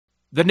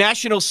The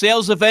national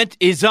sales event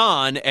is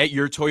on at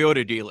your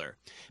Toyota dealer,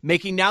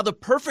 making now the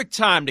perfect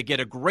time to get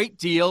a great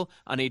deal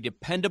on a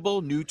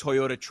dependable new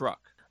Toyota truck.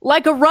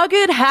 Like a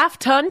rugged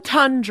half-ton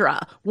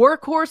Tundra,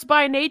 workhorse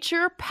by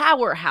nature,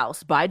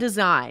 powerhouse by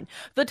design.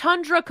 The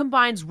Tundra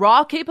combines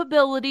raw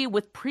capability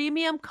with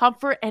premium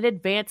comfort and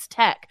advanced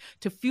tech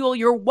to fuel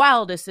your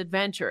wildest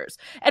adventures.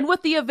 And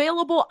with the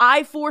available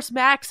iForce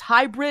Max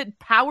hybrid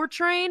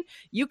powertrain,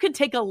 you can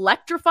take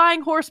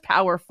electrifying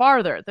horsepower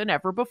farther than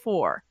ever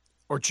before.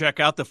 Or check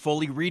out the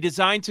fully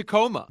redesigned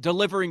Tacoma,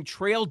 delivering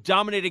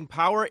trail-dominating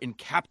power in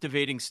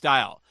captivating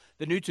style.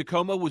 The new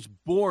Tacoma was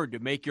born to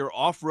make your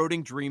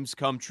off-roading dreams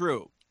come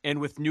true.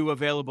 And with new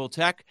available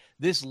tech,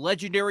 this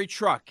legendary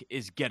truck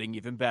is getting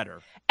even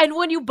better. And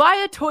when you buy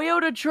a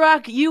Toyota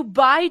truck, you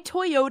buy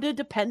Toyota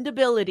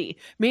dependability,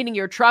 meaning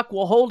your truck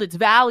will hold its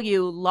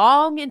value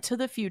long into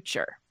the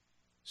future.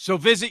 So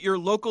visit your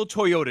local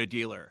Toyota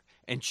dealer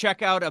and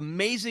check out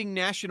amazing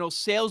national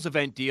sales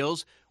event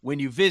deals when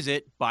you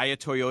visit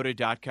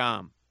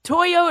buyatoyota.com.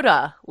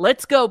 Toyota,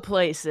 let's go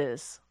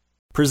places.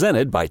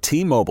 Presented by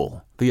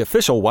T-Mobile, the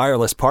official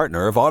wireless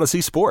partner of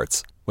Odyssey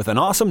Sports. With an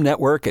awesome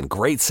network and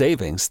great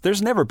savings,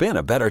 there's never been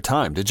a better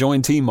time to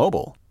join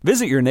T-Mobile.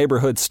 Visit your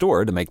neighborhood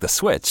store to make the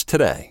switch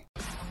today.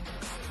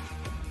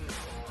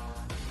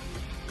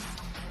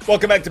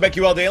 Welcome back to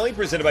BetQL Daily,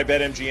 presented by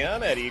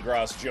BetMGM. Eddie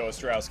Gross, Joe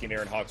Ostrowski, and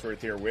Aaron Hawksworth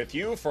here with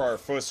you for our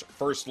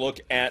first look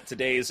at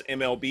today's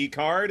MLB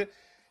card.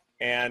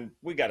 And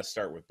we got to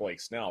start with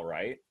Blake Snell,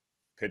 right?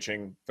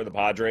 Pitching for the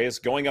Padres,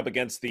 going up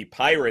against the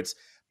Pirates.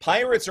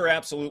 Pirates are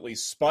absolutely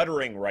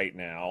sputtering right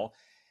now.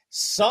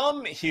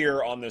 Some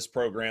here on this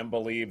program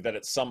believe that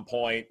at some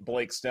point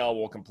Blake Snell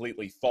will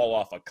completely fall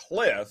off a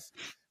cliff,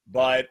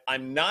 but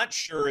I'm not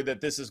sure that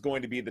this is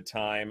going to be the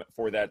time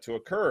for that to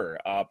occur.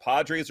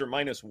 Padres are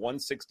minus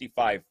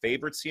 165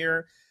 favorites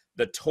here.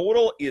 The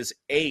total is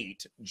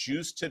 8,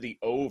 juiced to the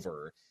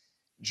over.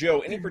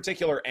 Joe, any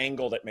particular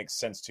angle that makes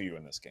sense to you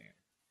in this game?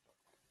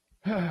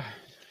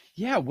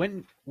 Yeah,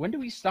 when do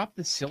we stop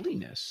the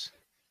silliness?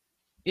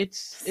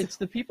 It's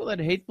the people that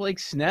hate Blake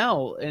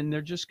Snell, and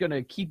they're just going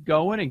to keep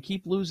going and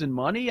keep losing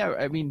money.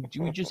 I mean,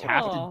 do we just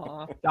have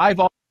to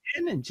dive all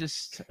in and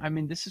just – I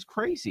mean, this is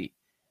crazy.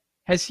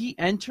 Has he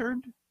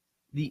entered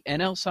the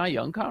NL Cy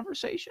Young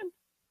conversation?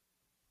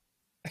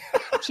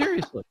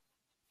 Seriously.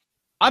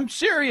 I'm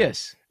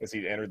serious. Has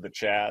he entered the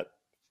chat?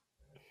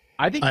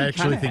 I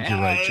actually think you're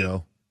right,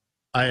 Joe.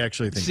 I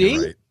actually think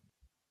you're right.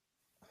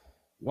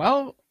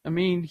 Well, I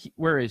mean,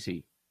 where is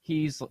he?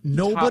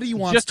 Nobody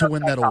wants to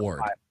win that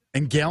award.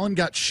 And Gallen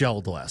got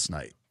shelled last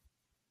night.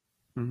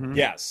 Mm-hmm.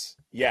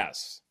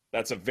 Yes.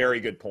 That's a very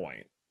good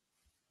point.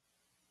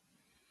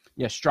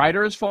 Yeah,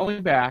 Strider is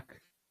falling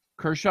back.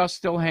 Kershaw's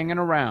still hanging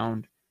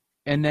around.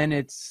 And then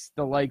it's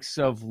the likes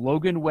of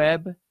Logan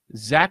Webb,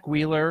 Zach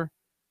Wheeler,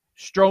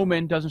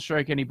 Stroman doesn't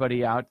strike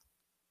anybody out.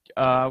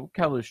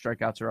 Keller's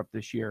strikeouts are up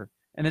this year.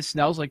 And then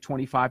Snell's like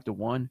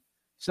 25-1.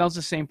 Snell's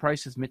the same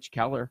price as Mitch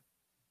Keller.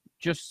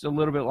 Just a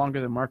little bit longer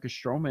than Marcus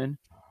Stroman.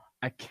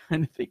 I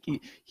kind of think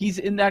he's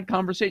in that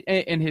conversation.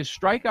 And his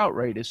strikeout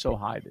rate is so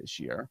high this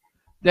year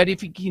that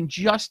if he can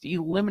just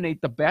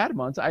eliminate the bad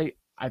months, I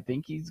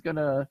think he's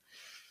gonna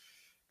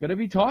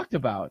be talked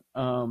about.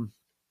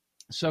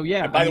 So,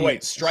 yeah. And by the way,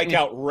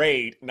 strikeout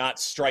rate, not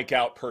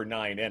strikeout per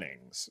 9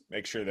 innings.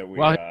 Make sure that we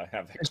have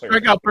that clear.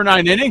 Strikeout per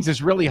 9 innings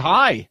is really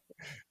high.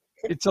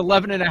 It's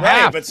 11.5.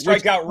 Right, but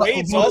strikeout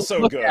rate's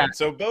also good,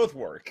 so both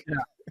work. Yeah.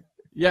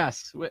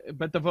 Yes,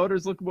 but the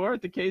voters look more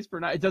at the Ks per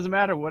 9. It doesn't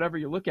matter, whatever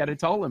you look at.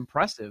 It's all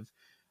impressive.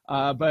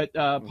 But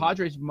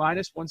Padres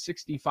minus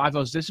 165. I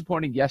was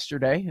disappointed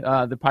yesterday.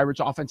 The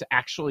Pirates offense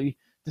actually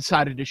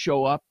decided to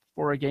show up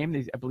for a game.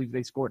 I believe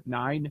they scored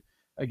 9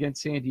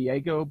 against San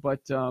Diego.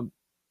 But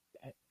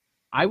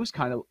I was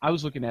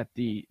looking at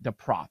the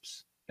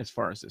props as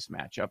far as this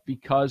matchup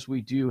because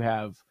we do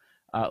have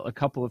a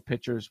couple of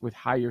pitchers with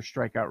higher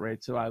strikeout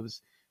rates. So I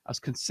was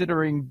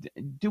considering,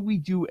 do we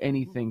do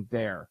anything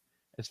there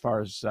as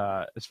far as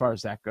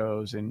that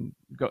goes and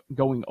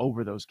going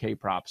over those K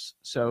props?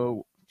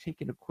 So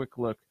taking a quick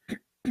look,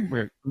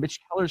 where Mitch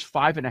Keller's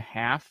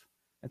 5.5.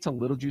 That's a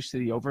little juice to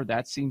the over.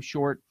 That seems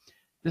short.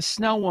 The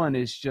Snell one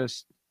is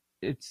just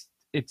it's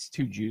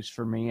too juice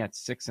for me at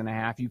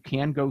 6.5. You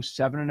can go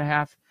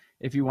 7.5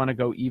 if you want to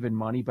go even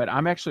money, but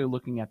I'm actually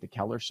looking at the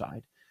Keller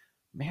side.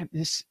 Man,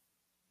 the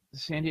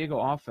San Diego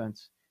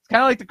offense, it's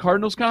kind of like the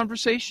Cardinals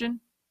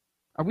conversation.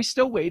 Are we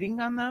still waiting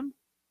on them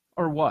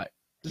or what?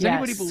 Does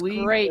anybody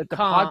believe that the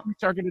Padres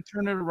are going to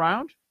turn it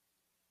around?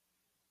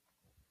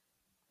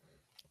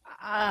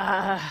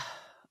 I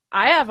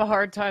have a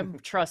hard time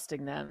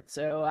trusting them,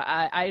 so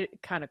I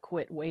kind of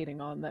quit waiting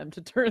on them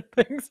to turn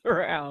things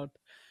around.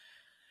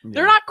 Yeah.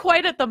 They're not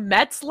quite at the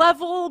Mets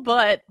level,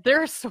 but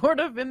they're sort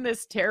of in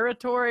this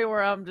territory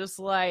where I'm just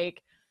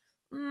like,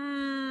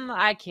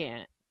 I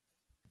can't.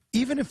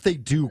 Even if they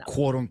do,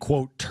 quote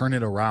unquote, turn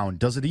it around,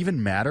 does it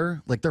even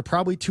matter? Like, they're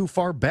probably too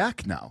far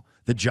back now.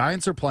 The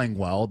Giants are playing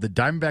well. The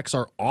Diamondbacks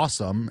are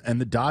awesome. And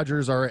the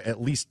Dodgers are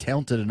at least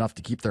talented enough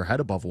to keep their head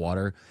above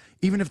water.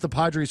 Even if the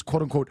Padres,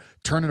 quote unquote,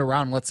 turn it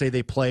around, let's say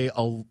they play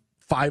a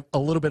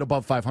little bit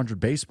above 500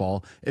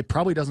 baseball, it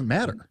probably doesn't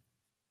matter.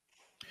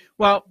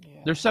 Well,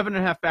 they're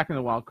 7.5 back in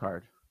the wild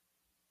card.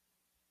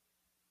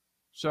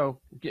 So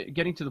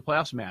getting to the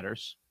playoffs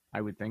matters,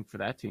 I would think, for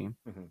that team.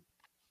 Mm-hmm.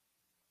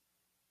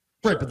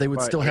 Right, but they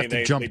would still have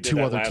to jump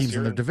two other teams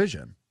in their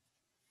division.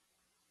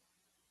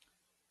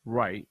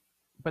 Right,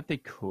 but they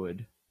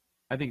could.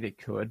 I think they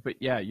could. But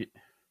yeah,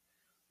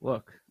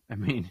 look, I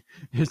mean,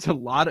 there's a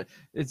lot of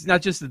 – it's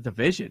not just the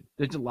division.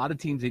 There's a lot of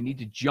teams they need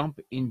to jump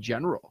in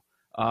general.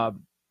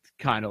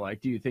 Kind of like,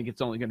 do you think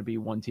it's only going to be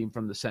one team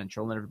from the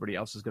Central and everybody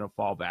else is going to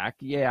fall back?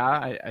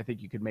 Yeah, I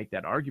think you could make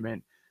that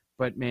argument.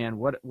 But, man,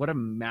 what a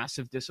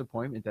massive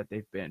disappointment that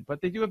they've been.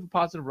 But they do have a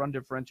positive run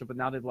differential, but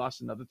now they've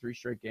lost another 3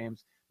 straight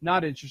games.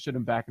 Not interested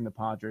in backing the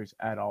Padres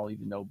at all,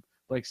 even though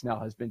Blake Snell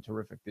has been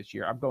terrific this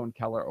year. I'm going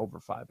Keller over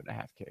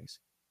 5.5 Ks.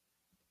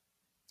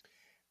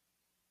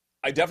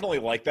 I definitely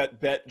like that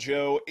bet,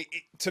 Joe.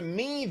 To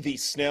me, the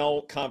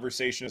Snell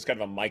conversation is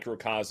kind of a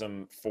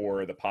microcosm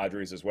for the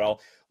Padres as well.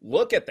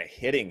 Look at the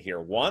hitting here.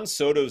 Juan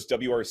Soto's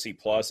WRC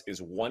plus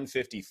is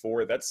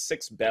 154. That's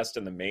 6th best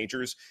in the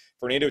majors.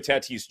 Fernando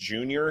Tatis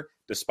Jr.,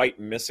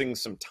 despite missing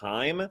some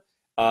time,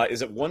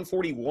 is at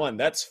 141.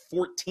 That's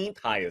 14th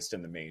highest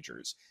in the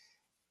majors.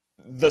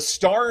 The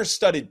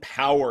star-studded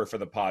power for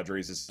the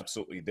Padres is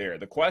absolutely there.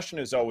 The question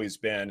has always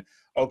been,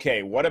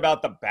 okay, what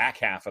about the back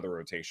half of the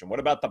rotation?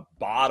 What about the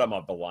bottom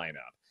of the lineup?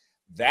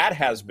 That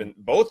has been,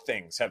 both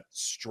things have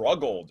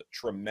struggled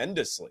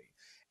tremendously.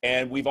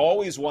 And we've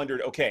always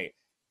wondered, okay,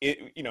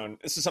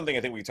 this is something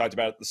I think we talked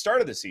about at the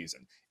start of the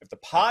season. If the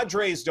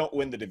Padres don't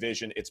win the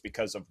division, it's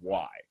because of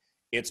why?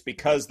 It's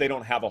because they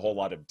don't have a whole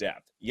lot of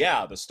depth.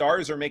 Yeah, the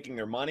stars are making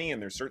their money,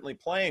 and they're certainly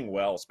playing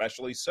well,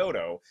 especially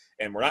Soto,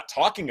 and we're not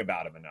talking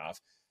about him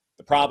enough.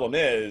 The problem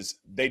is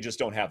they just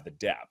don't have the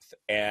depth,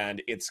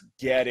 and it's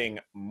getting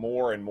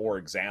more and more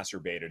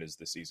exacerbated as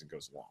the season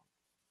goes along.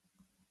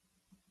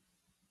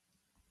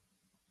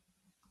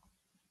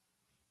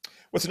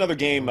 What's another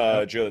game,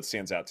 Joe, that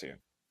stands out to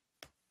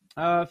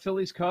you?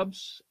 Phillies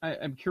Cubs.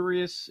 I'm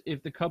curious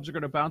if the Cubs are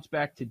going to bounce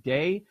back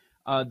today.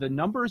 The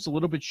number is a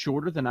little bit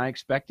shorter than I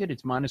expected.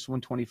 It's minus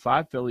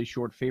 125. Phillies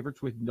short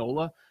favorites with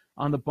Nola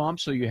on the bump,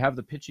 so you have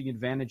the pitching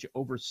advantage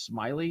over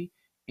Smiley.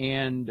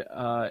 And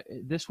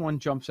this one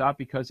jumps out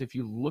because if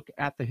you look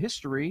at the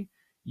history,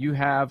 you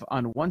have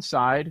on one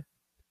side,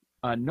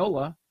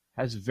 Nola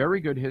has very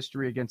good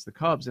history against the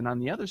Cubs, and on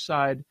the other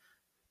side,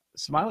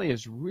 Smiley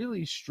has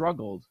really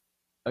struggled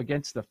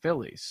against the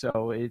Phillies.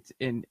 So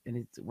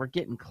we're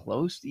getting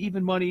close to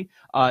even money.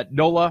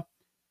 Nola,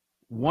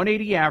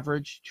 180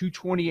 average,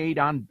 228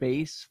 on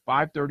base,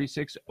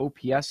 536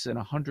 OPS, and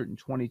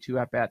 122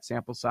 at-bat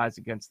sample size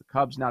against the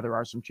Cubs. Now, there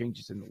are some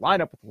changes in the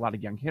lineup with a lot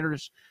of young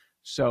hitters,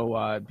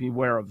 so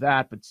beware of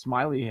that. But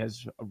Smiley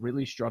has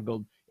really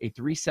struggled. A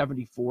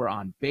 374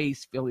 on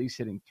base, Phillies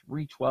hitting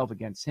 312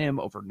 against him,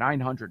 over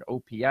 900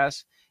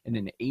 OPS, and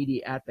an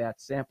 80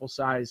 at-bat sample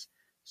size.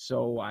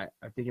 So I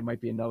think it might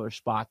be another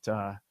spot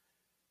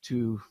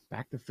to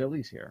back the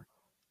Phillies here.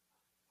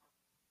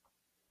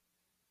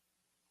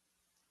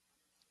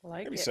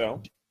 Maybe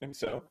so.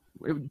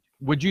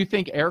 Would you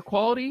think air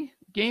quality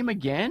game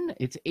again?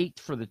 It's 8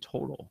 for the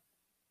total.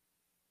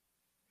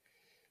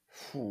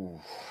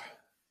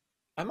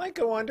 I might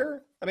go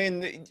under. I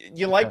mean,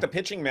 you like the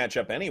pitching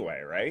matchup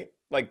anyway, right?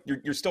 Like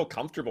you're still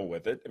comfortable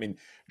with it. I mean,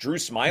 Drew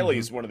Smiley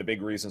is one of the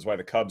big reasons why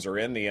the Cubs are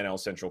in the NL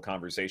Central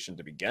conversation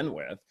to begin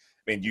with.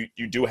 I mean,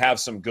 you do have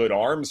some good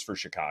arms for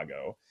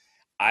Chicago.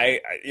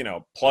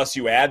 Plus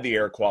you add the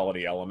air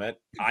quality element.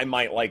 I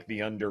might like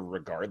the under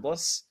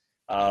regardless.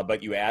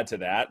 But you add to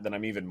that, then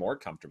I'm even more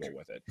comfortable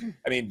with it.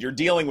 I mean, you're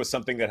dealing with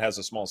something that has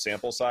a small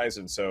sample size,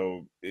 and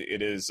so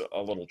it is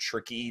a little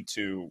tricky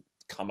to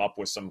come up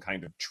with some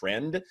kind of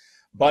trend.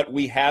 But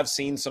we have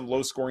seen some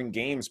low-scoring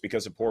games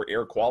because of poor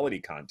air quality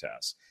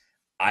contests.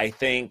 I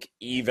think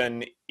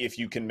even if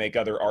you can make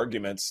other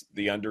arguments,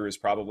 the under is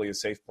probably a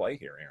safe play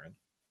here, Aaron.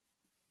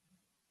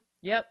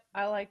 Yep,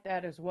 I like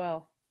that as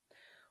well.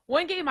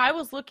 One game I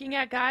was looking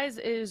at, guys,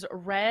 is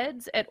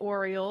Reds at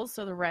Orioles.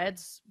 So the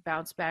Reds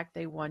bounced back.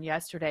 They won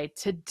yesterday.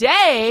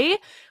 Today,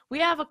 we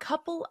have a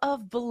couple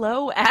of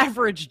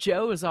below-average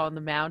Joes on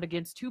the mound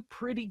against 2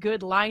 pretty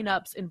good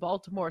lineups in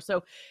Baltimore.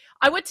 So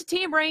I went to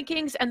team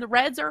rankings, and the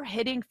Reds are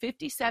hitting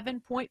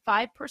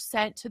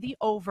 57.5% to the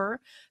over.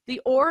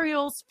 The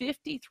Orioles,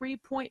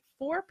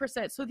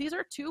 53.4%. So these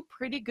are 2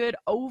 pretty good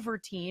over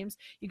teams.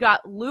 You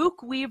got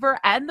Luke Weaver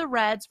and the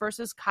Reds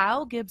versus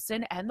Kyle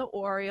Gibson and the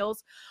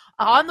Orioles.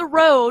 On the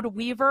road,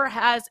 Weaver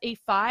has a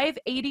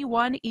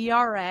 5.81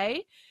 ERA,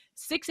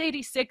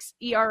 6.86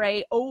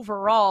 ERA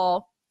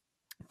overall,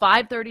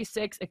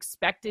 5.36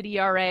 expected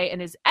ERA,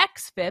 and his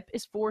xFIP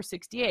is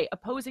 4.68,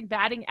 opposing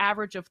batting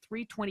average of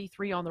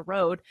 3.23 on the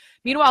road.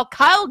 Meanwhile,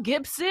 Kyle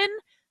Gibson,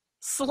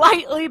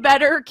 Slightly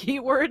better,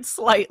 keyword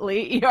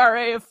slightly,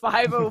 ERA of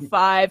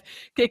 5.05,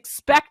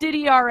 expected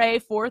ERA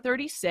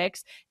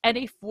 4.36, and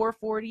a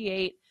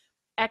 4.48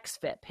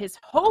 xFIP. His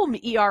home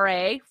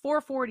ERA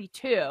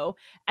 4.42,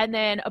 and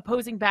then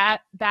opposing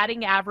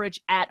batting average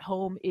at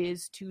home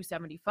is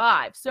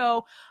 2.75.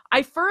 So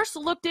I first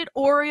looked at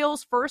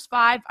Orioles' first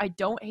 5. I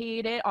don't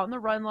hate it on the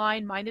run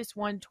line, minus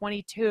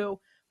 122.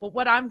 But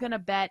what I'm going to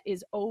bet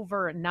is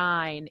over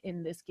 9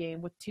 in this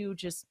game with two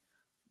just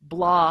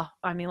blah.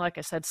 I mean, like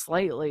I said,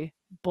 slightly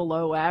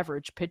below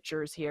average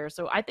pitchers here.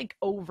 So I think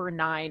over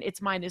 9,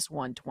 it's minus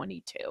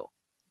 122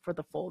 for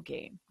the full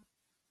game.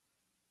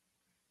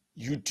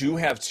 You do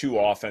have two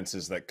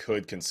offenses that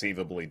could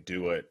conceivably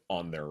do it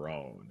on their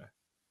own.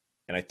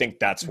 And I think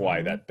that's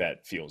why that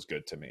bet feels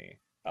good to me.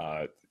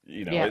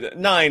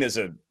 9 is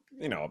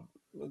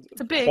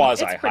it's a big,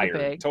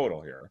 quasi-higher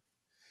total here.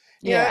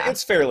 Yeah,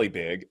 it's fairly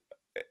big.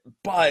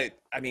 But,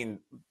 I mean,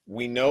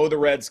 we know the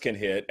Reds can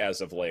hit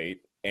as of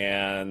late.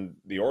 And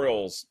the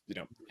Orioles,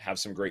 have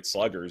some great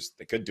sluggers.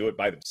 They could do it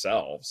by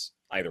themselves,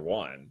 either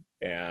one.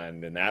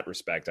 And in that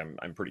respect,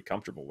 I'm pretty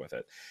comfortable with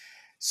it.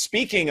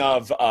 Speaking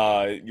of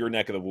your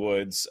neck of the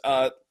woods,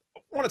 I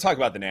want to talk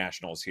about the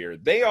Nationals here.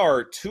 They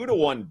are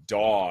 2-1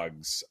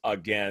 dogs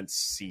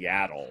against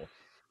Seattle.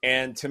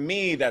 And to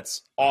me,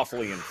 that's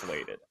awfully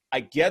inflated. I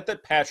get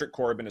that Patrick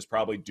Corbin is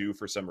probably due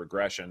for some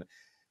regression.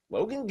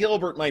 Logan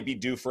Gilbert might be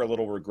due for a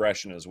little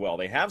regression as well.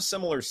 They have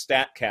similar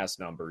StatCast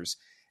numbers.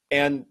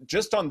 And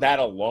just on that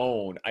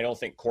alone, I don't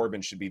think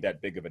Corbin should be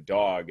that big of a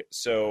dog.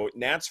 So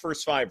Nat's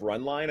first 5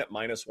 run line at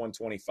minus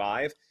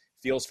 125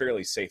 feels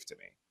fairly safe to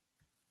me.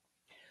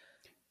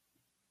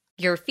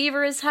 Your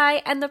fever is high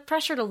and the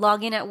pressure to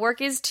log in at work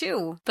is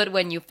too. But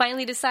when you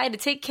finally decide to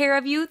take care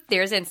of you,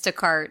 there's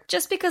Instacart.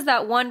 Just because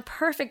that one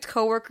perfect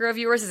coworker of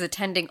yours is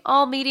attending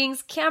all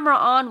meetings, camera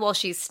on while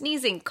she's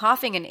sneezing,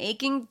 coughing, and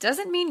aching,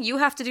 doesn't mean you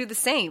have to do the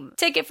same.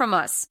 Take it from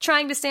us.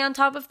 Trying to stay on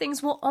top of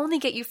things will only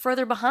get you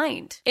further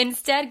behind.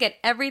 Instead, get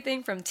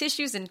everything from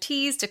tissues and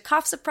teas to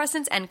cough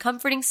suppressants and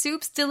comforting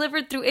soups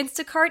delivered through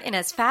Instacart in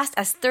as fast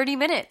as 30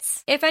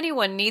 minutes. If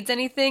anyone needs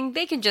anything,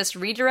 they can just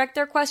redirect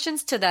their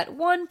questions to that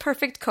one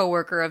perfect coworker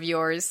of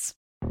yours.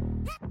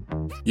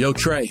 Yo,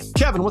 Trey.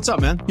 Kevin, what's up,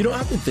 man?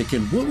 I've been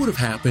thinking, what would have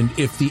happened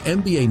if the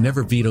NBA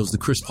never vetoes the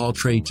Chris Paul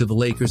trade to the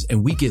Lakers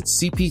and we get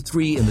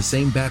CP3 in the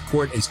same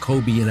backcourt as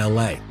Kobe in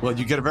LA? Well,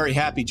 you get a very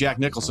happy Jack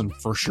Nicholson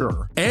for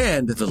sure.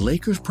 And the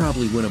Lakers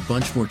probably win a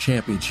bunch more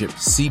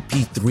championships.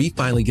 CP3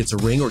 finally gets a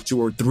ring or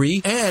 2 or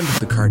 3, and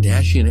the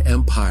Kardashian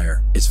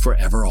empire is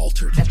forever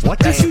altered. What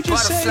did you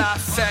just say?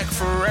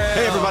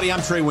 Hey, everybody,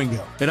 I'm Trey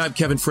Wingo. And I'm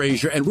Kevin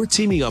Frazier, and we're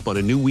teaming up on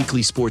a new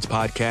weekly sports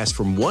podcast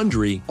from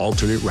Wondery,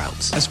 Alternate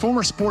Routes. As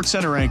former Sports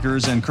Center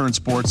anchors and current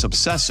sports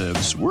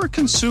obsessives, we're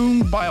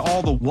consumed by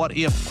all the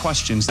what-if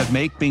questions that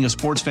make being a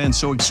sports fan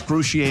so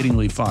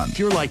excruciatingly fun. If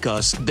you're like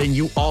us, then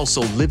you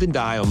also live and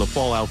die on the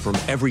fallout from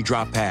every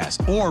drop pass.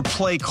 Or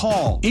play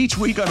call. Each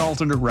week on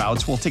Alternate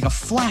Routes, we'll take a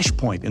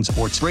flashpoint in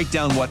sports, break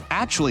down what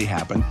actually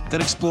happened,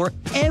 then explore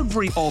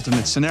every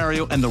alternate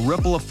scenario and the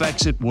ripple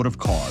effects it would have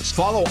caused.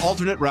 Follow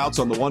Alternate Routes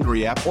on the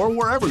Wondery app or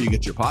wherever you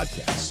get your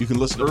podcasts. You can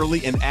listen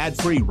early and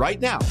ad-free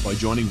right now by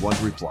joining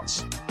Wondery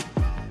Plus.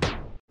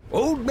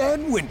 Old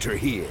Man Winter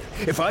here.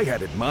 If I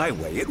had it my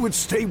way, it would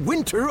stay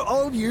winter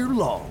all year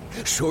long.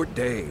 Short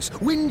days,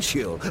 wind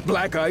chill,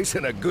 black ice,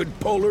 and a good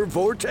polar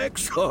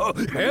vortex. Oh,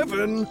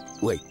 heaven.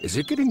 Wait, is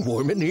it getting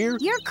warm in here?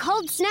 Your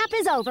cold snap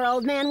is over,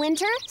 Old Man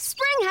Winter.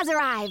 Spring has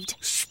arrived.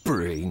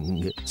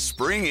 Spring.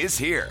 Spring is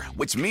here,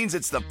 which means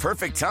it's the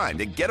perfect time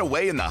to get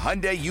away in the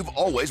Hyundai you've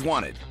always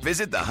wanted.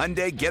 Visit the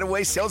Hyundai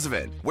Getaway Sales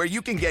Event, where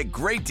you can get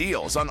great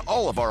deals on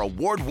all of our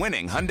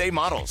award-winning Hyundai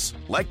models,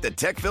 like the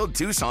tech-filled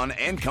Tucson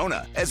and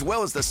Kona, as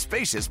well as the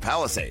spacious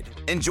Palisade.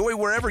 Enjoy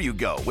wherever you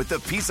go with the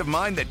peace of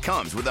mind that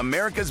comes with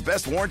America's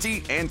best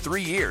warranty and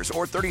 3 years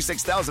or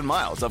 36,000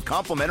 miles of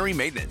complimentary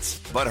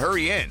maintenance. But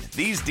hurry in,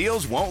 these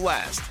deals won't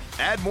last.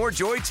 Add more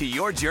joy to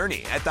your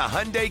journey at the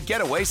Hyundai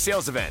Getaway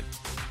Sales Event.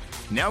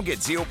 Now get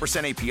 0%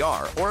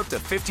 APR or up to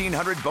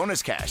 $1,500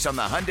 bonus cash on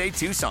the Hyundai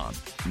Tucson.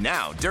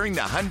 Now, during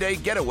the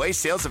Hyundai Getaway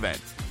Sales Event.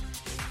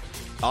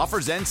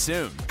 Offers end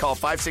soon. Call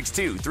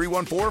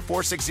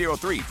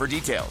 562-314-4603 for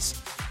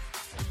details.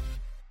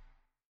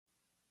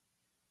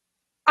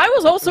 I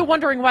was also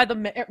wondering why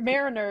the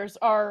Mariners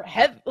are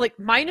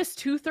minus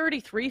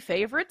 233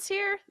 favorites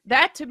here.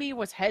 That to me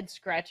was head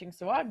scratching.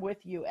 So I'm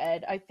with you,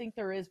 Ed. I think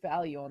there is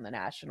value on the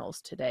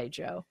Nationals today,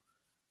 Joe.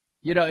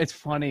 It's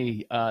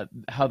funny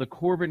how the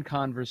Corbin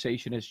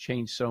conversation has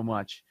changed so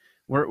much.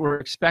 We're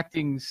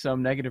expecting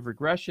some negative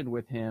regression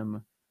with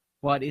him,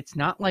 but it's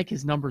not like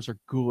his numbers are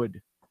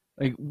good.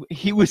 Like,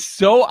 he was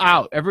so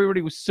out.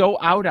 Everybody was so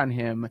out on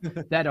him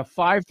that a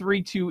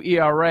 5.32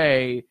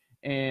 ERA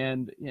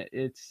and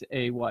it's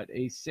a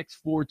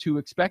 6.42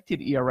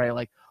 expected ERA.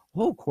 Like,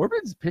 oh,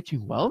 Corbin's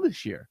pitching well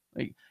this year.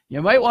 Like,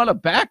 you might want to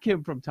back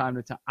him from time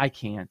to time. I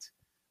can't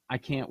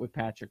with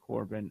Patrick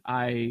Corbin.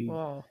 I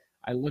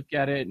look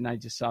at it and I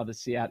just saw the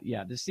Seattle.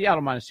 Yeah, the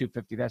Seattle minus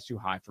 250. That's too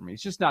high for me.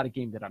 It's just not a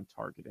game that I'm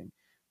targeting.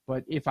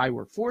 But if I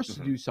were forced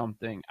to do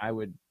something, I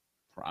would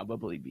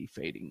probably be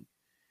fading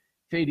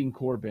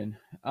Corbin.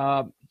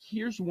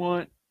 Here's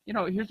one,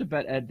 here's a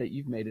bet, Ed, that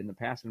you've made in the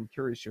past, and I'm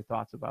curious your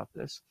thoughts about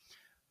this.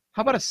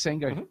 How about a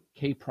Senga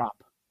K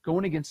prop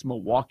going against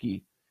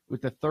Milwaukee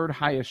with the third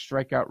highest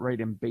strikeout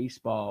rate in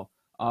baseball?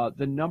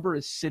 The number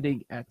is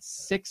sitting at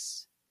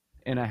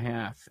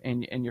 6.5,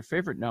 and your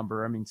favorite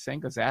number, I mean,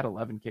 Senga's at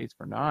 11 Ks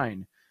per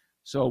 9.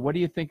 So what do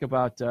you think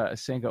about a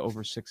Senga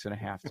over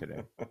 6.5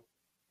 today?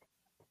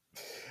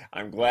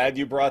 I'm glad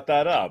you brought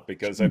that up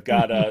because I've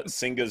got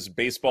Senga's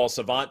Baseball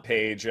Savant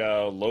page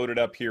loaded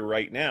up here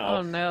right now.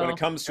 Oh, no. When it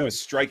comes to a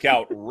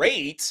strikeout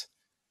rate,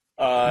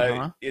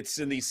 it's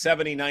in the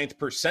 79th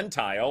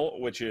percentile,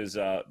 which is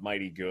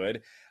mighty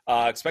good.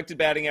 Expected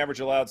batting average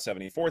allowed,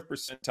 74th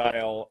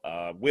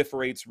percentile. Whiff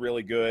rate's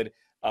really good.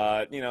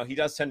 He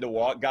does tend to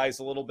walk guys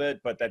a little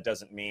bit, but that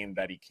doesn't mean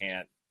that he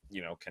can't,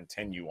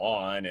 continue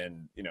on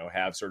and,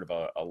 have sort of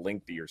a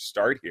lengthier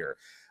start here.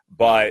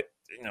 But,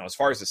 as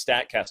far as the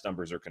StatCast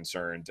numbers are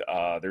concerned,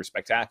 they're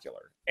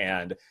spectacular.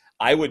 And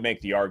I would make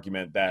the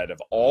argument that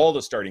of all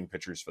the starting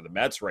pitchers for the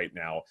Mets right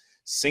now,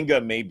 Senga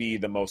may be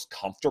the most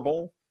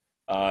comfortable,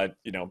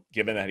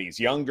 given that he's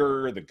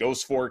younger. The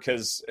Ghost Fork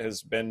has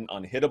been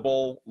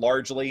unhittable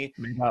largely.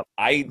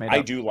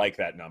 I do like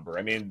that number.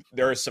 I mean,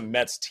 there are some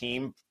Mets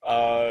team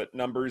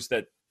numbers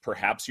that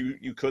perhaps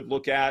you could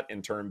look at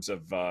in terms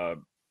of,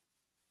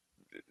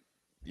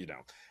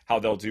 how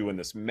they'll do in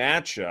this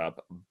matchup.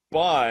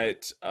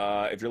 But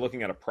if you're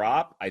looking at a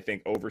prop, I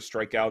think over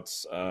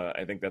strikeouts,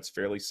 I think that's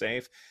fairly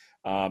safe.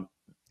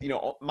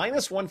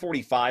 Minus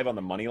 145 on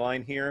the money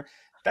line here,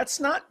 that's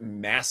not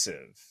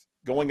massive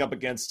going up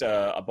against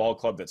a ball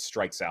club that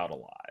strikes out a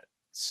lot.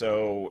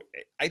 So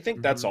I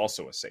think that's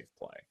also a safe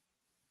play.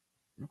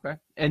 Okay.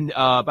 And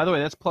by the way,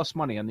 that's plus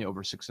money on the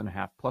over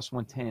 6.5, plus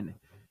 110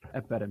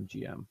 at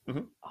BetMGM.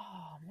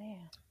 Oh,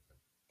 man.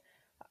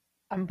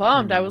 I'm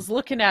bummed. I was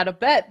looking at a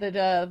bet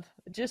that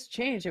just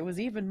changed. It was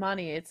even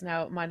money. It's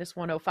now minus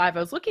 105. I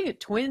was looking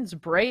at Twins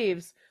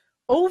Braves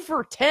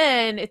over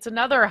 10. It's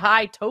another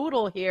high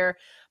total here.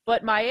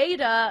 But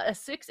Maeda, a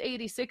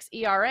 6.86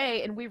 ERA,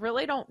 and we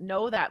really don't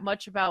know that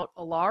much about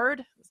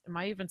Allard. Am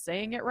I even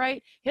saying it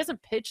right? He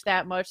hasn't pitched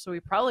that much, so he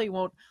probably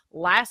won't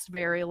last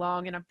very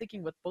long. And I'm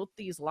thinking with both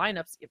these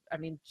lineups,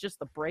 just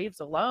the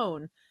Braves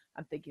alone,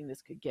 I'm thinking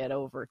this could get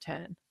over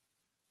 10.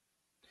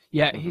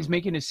 Yeah, he's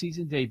making his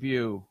season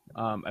debut.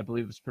 I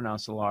believe it's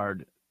pronounced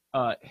Allard.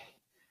 I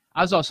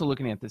was also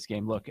looking at this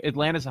game. Look,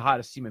 Atlanta's the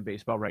hottest team in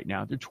baseball right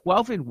now. They're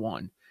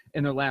 12-1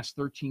 in their last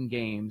 13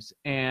 games,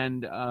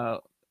 and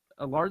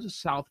Allard's a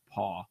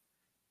southpaw,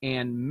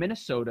 and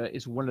Minnesota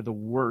is one of the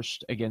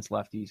worst against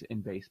lefties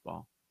in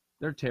baseball.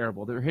 They're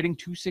terrible. They're hitting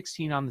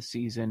 .216 on the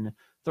season,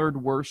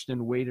 third worst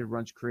in weighted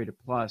runs created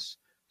plus.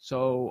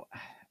 So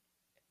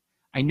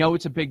I know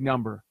it's a big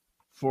number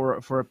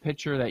for a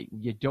pitcher that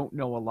you don't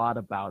know a lot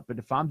about, but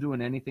if I'm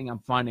doing anything, I'm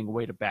finding a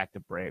way to back the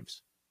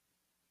Braves.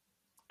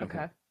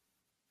 Okay.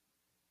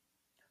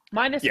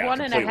 Minus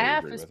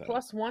 1.5 is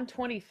plus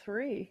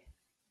 123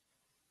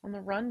 on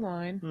the run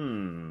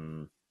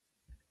line.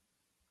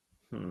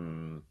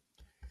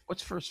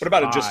 What's first? What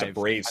about just a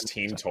Braves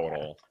team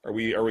total? Are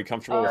we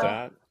comfortable with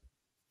that?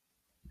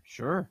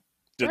 Sure.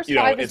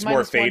 It's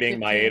more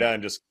fading Maeda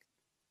and just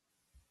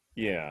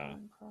yeah.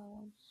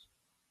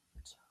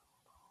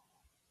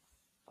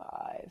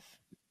 5.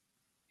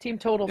 Team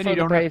total for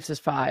the Braves is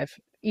 5.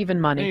 Even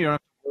money. You don't have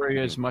to worry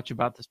as much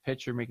about this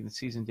pitcher making the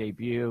season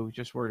debut.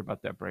 Just worried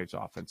about that Braves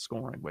offense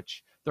scoring,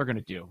 which they're going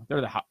to do.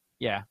 They're the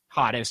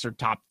hottest or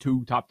top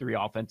 2, top 3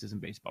 offenses in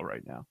baseball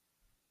right now.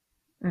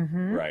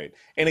 Right.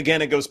 And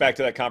again, it goes back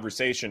to that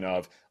conversation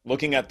of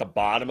looking at the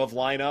bottom of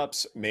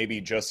lineups, maybe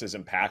just as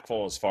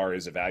impactful as far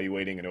as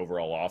evaluating an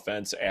overall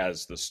offense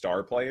as the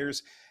star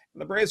players.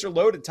 And the Braves are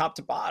loaded top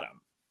to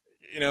bottom.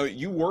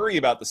 You worry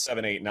about the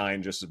 7, 8,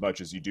 9 just as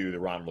much as you do the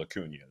Ronald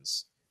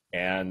Acuñas.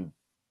 And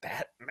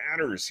that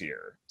matters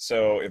here.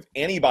 So if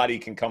anybody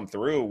can come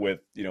through with,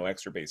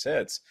 extra base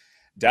hits,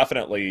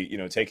 definitely,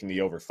 taking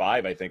the over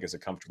 5, I think, is a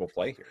comfortable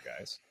play here,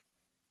 guys.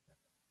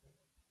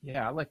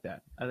 Yeah, I like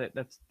that.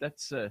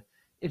 That's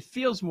it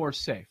feels more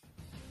safe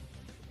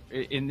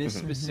in this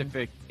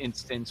specific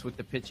instance with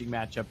the pitching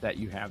matchup that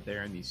you have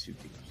there in these two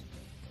teams.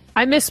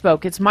 I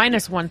misspoke. It's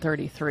minus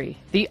 133.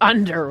 The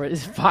under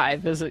is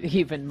 5 is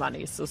even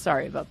money. So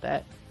sorry about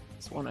that.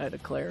 Just wanted to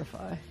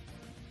clarify.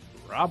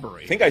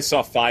 Robbery. I think I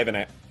saw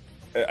 5.5.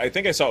 I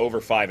think I saw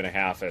over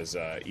 5.5 as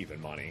even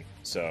money.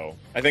 So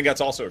I think that's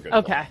also a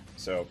good play.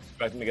 So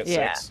expecting to get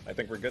 6. I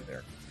think we're good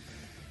there.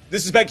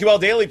 This is BetQL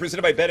Daily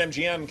presented by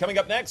BetMGM. Coming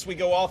up next, we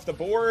go off the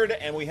board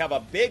and we have a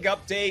big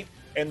update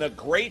in the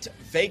Great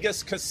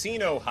Vegas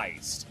Casino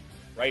Heist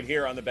right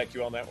here on the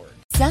BetQL Network.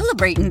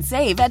 Celebrate and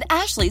save at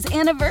Ashley's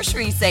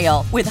Anniversary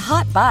Sale. With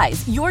Hot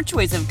Buys, your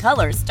choice of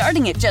colors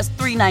starting at just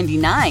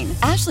 $3.99.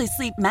 Ashley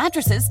Sleep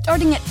mattresses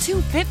starting at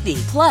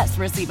 $2.50. Plus,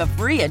 receive a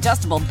free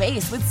adjustable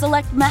base with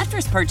select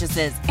mattress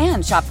purchases.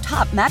 And shop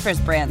top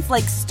mattress brands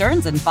like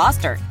Stearns &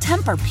 Foster,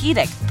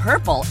 Tempur-Pedic,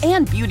 Purple,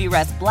 and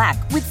Beautyrest Black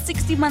with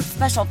 60-month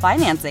special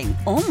financing.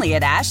 Only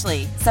at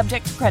Ashley.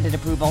 Subject to credit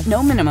approval.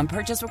 No minimum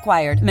purchase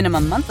required.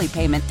 Minimum monthly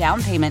payment,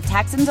 down payment,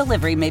 tax, and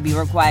delivery may be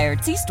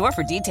required. See store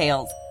for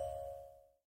details.